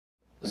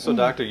So,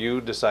 doctor,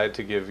 you decided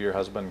to give your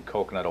husband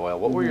coconut oil.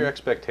 What were your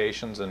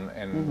expectations,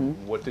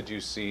 and what did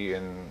you see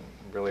in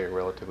really a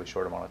relatively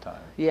short amount of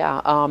time?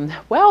 Yeah,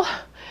 well,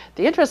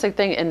 the interesting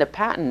thing in the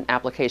patent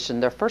application,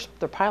 their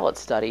pilot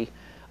study,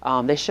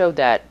 they showed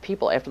that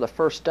people after the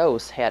first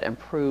dose had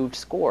improved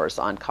scores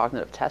on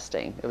cognitive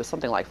testing. It was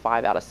something like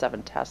 5 out of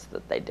 7 tests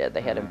that they did.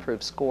 They had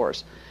improved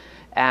scores.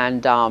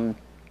 And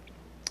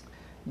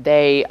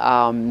they,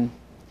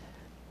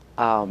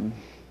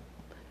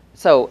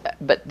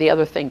 but the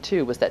other thing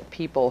too was that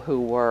people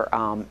who were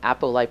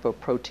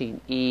apolipoprotein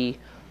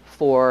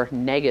E4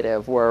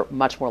 negative were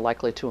much more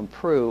likely to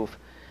improve.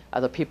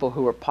 The people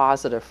who were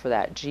positive for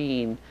that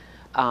gene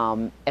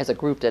as a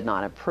group did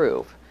not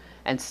improve.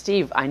 And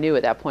Steve, I knew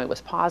at that point,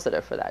 was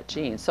positive for that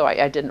gene, so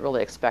I didn't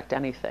really expect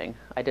anything.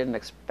 I didn't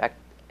expect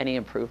any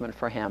improvement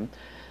for him,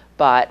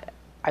 but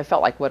I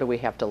felt like, what do we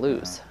have to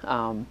lose?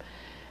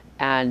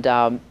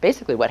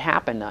 Basically what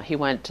happened, he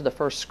went to the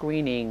first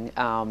screening.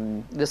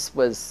 This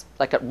was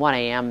like at 1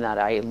 a.m. that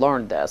I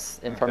learned this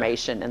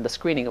information, and the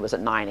screening, it was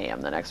at 9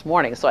 a.m. the next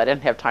morning, so I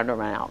didn't have time to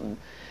run out and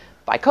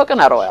buy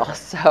coconut oil.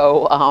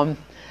 So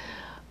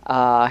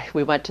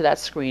we went to that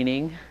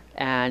screening,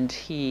 and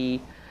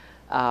he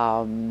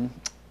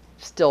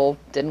still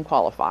didn't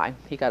qualify.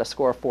 He got a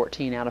score of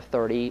 14 out of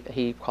 30.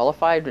 He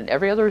qualified in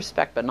every other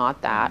respect, but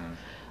not that.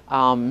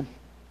 The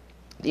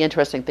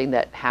interesting thing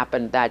that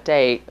happened that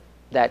day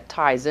that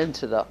ties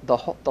into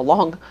the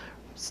long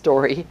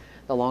story,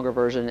 the longer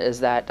version, is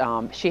that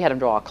she had him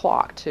draw a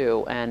clock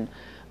too, and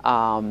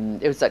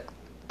it was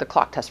the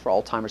clock test for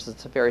Alzheimer's.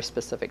 It's a very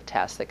specific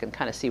test. They can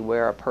kind of see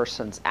where a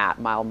person's at,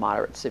 mild,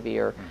 moderate,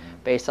 severe,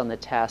 based on the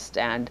test.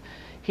 And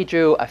he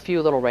drew a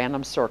few little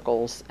random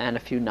circles and a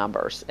few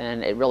numbers,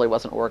 and it really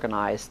wasn't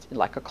organized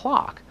like a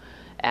clock.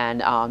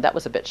 And that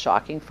was a bit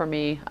shocking for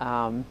me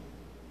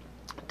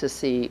to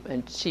see.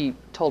 And she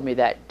told me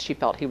that she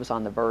felt he was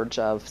on the verge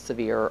of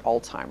severe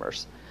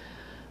Alzheimer's.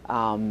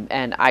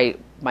 And I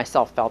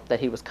myself felt that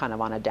he was kind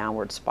of on a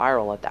downward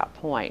spiral at that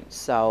point.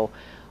 So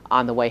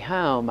on the way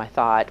home, I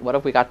thought, what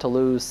have we got to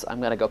lose? I'm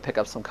going to go pick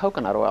up some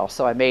coconut oil.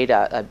 So I made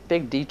a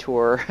big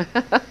detour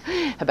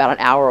about an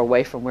hour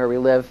away from where we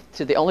live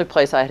to the only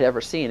place I had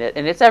ever seen it,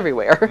 and it's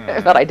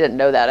everywhere, but I didn't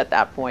know that at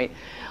that point,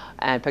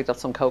 and picked up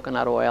some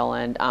coconut oil.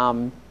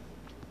 And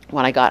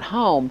when I got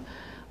home,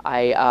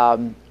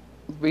 I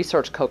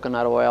researched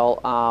coconut oil,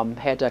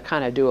 had to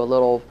kind of do a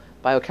little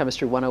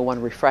Biochemistry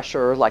 101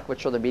 refresher, like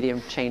which are the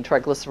medium chain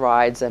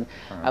triglycerides, and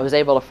I was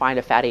able to find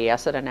a fatty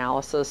acid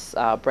analysis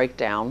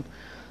breakdown.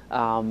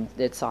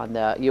 It's on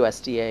the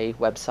USDA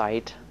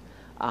website,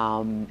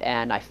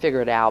 and I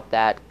figured out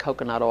that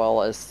coconut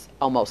oil is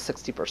almost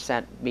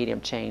 60%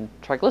 medium chain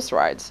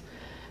triglycerides.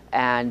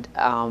 And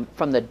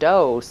from the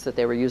dose that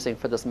they were using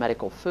for this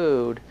medical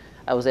food,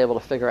 I was able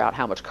to figure out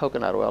how much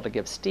coconut oil to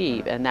give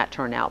Steve, and that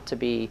turned out to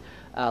be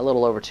a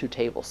little over 2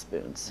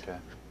 tablespoons. Okay.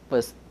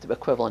 Was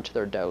equivalent to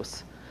their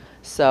dose.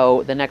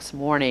 So the next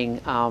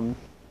morning,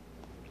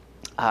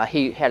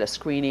 he had a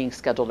screening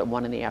scheduled at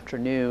 1 in the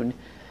afternoon,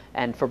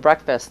 and for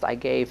breakfast I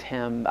gave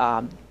him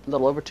a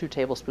little over 2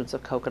 tablespoons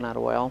of coconut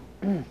oil.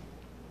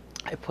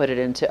 I put it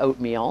into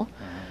oatmeal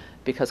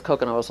because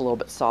coconut was a little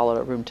bit solid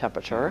at room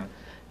temperature,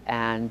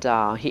 and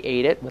he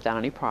ate it without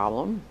any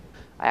problem.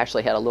 I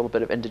actually had a little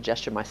bit of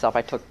indigestion myself.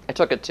 I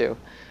took it too.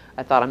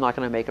 I thought, I'm not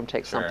going to make him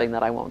take something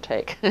that I won't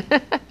take.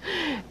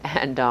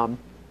 And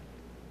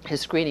his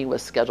screening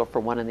was scheduled for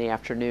 1 in the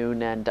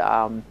afternoon, and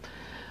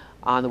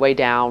on the way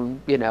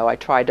down, I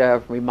tried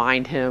to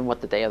remind him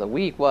what the day of the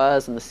week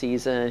was and the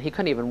season. He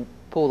couldn't even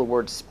pull the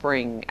word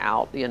spring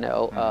out,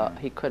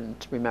 he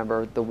couldn't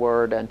remember the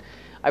word, and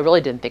I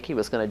really didn't think he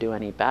was going to do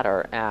any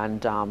better.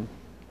 And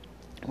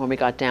when we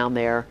got down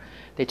there,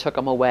 they took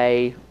him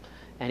away,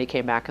 and he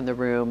came back in the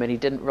room, and he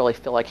didn't really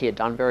feel like he had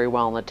done very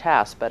well on the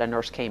test, but a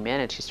nurse came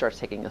in, and she started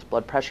taking his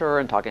blood pressure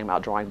and talking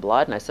about drawing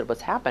blood, and I said, what's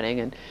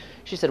happening? And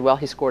she said, well,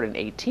 he scored an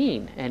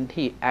 18, and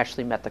he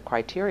actually met the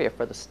criteria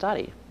for the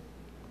study.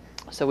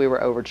 So we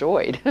were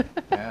overjoyed.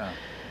 Yeah.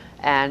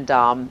 And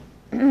I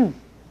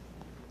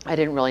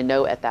didn't really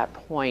know at that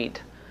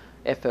point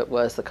if it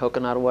was the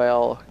coconut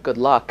oil, good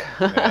luck,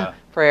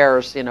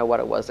 prayers,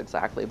 what it was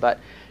exactly, but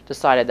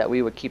decided that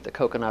we would keep the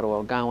coconut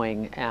oil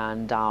going,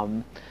 and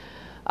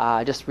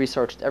just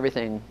researched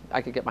everything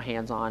I could get my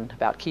hands on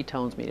about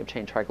ketones, medium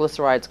chain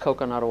triglycerides,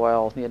 coconut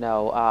oil,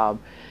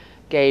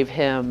 gave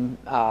him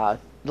a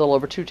little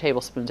over 2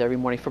 tablespoons every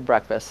morning for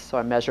breakfast. So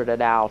I measured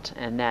it out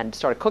and then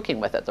started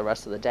cooking with it the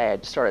rest of the day. I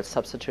just started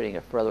substituting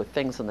it for other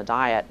things in the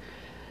diet.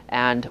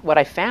 And what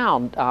I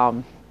found,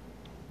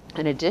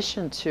 in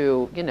addition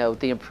to,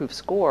 the improved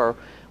score,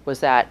 was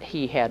that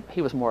he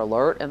was more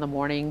alert in the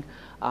morning.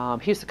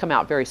 He used to come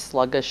out very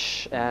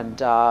sluggish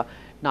and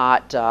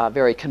not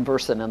very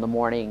conversant in the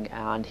morning,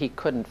 and he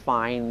couldn't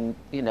find,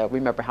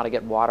 remember how to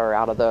get water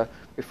out of the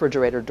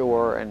refrigerator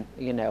door, and,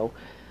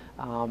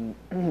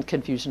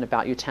 confusion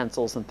about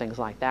utensils and things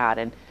like that.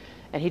 And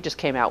he just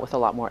came out with a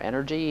lot more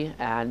energy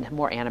and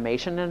more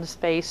animation in his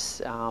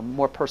face,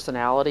 more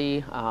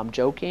personality,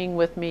 joking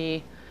with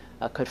me,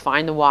 could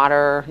find the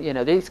water. You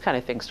know, these kind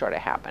of things started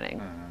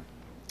happening.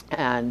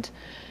 And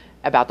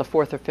about the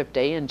fourth or fifth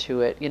day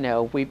into it, you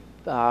know, we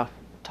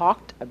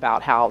talked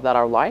about how that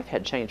our life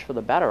had changed for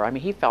the better. I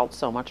mean, he felt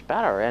so much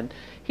better, and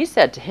he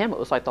said to him it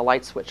was like the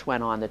light switch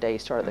went on the day he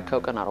started the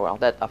coconut oil,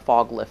 that a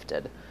fog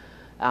lifted,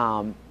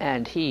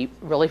 and he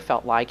really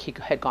felt like he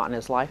had gotten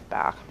his life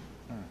back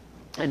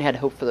and had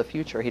hope for the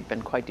future. He'd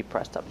been quite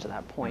depressed up to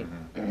that point.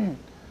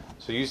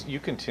 So you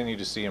continue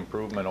to see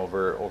improvement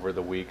over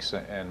the weeks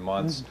and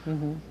months.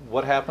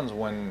 What happens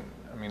when,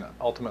 I mean,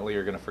 ultimately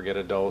you're going to forget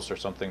a dose or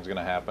something's going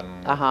to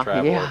happen,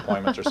 travel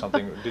appointments or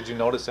something. Did you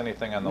notice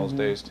anything on those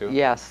days too?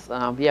 Yes,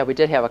 yeah, we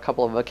did have a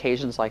couple of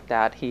occasions like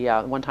that. He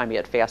one time he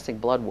had fasting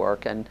blood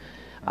work, and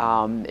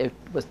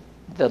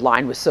the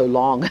line was so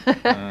long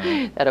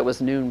that it was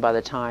noon by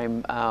the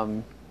time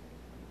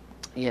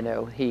you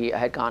know, he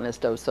had gotten his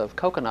dose of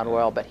coconut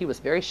oil. But he was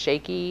very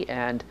shaky,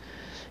 and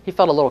he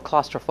felt a little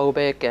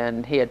claustrophobic,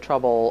 and he had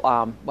trouble.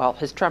 Well,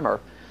 his tremor.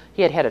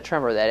 He had a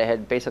tremor that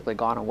had basically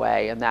gone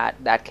away, and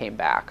that came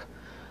back,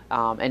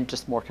 and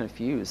just more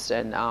confused.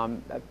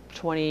 And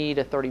 20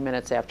 to 30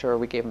 minutes after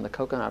we gave him the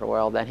coconut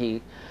oil, then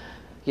he,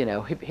 you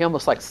know, he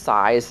almost like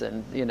sighs,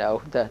 and you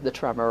know, the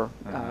tremor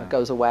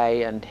goes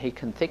away, and he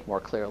can think more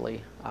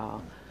clearly.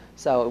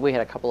 So we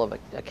had a couple of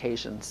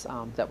occasions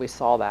that we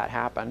saw that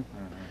happen.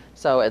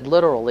 So it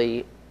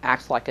literally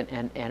acts like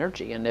an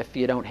energy, and if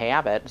you don't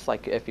have it, it's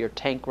like if your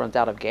tank runs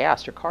out of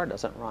gas, your car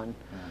doesn't run.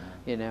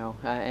 You know,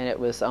 and it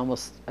was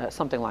almost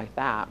something like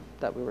that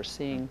we were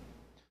seeing.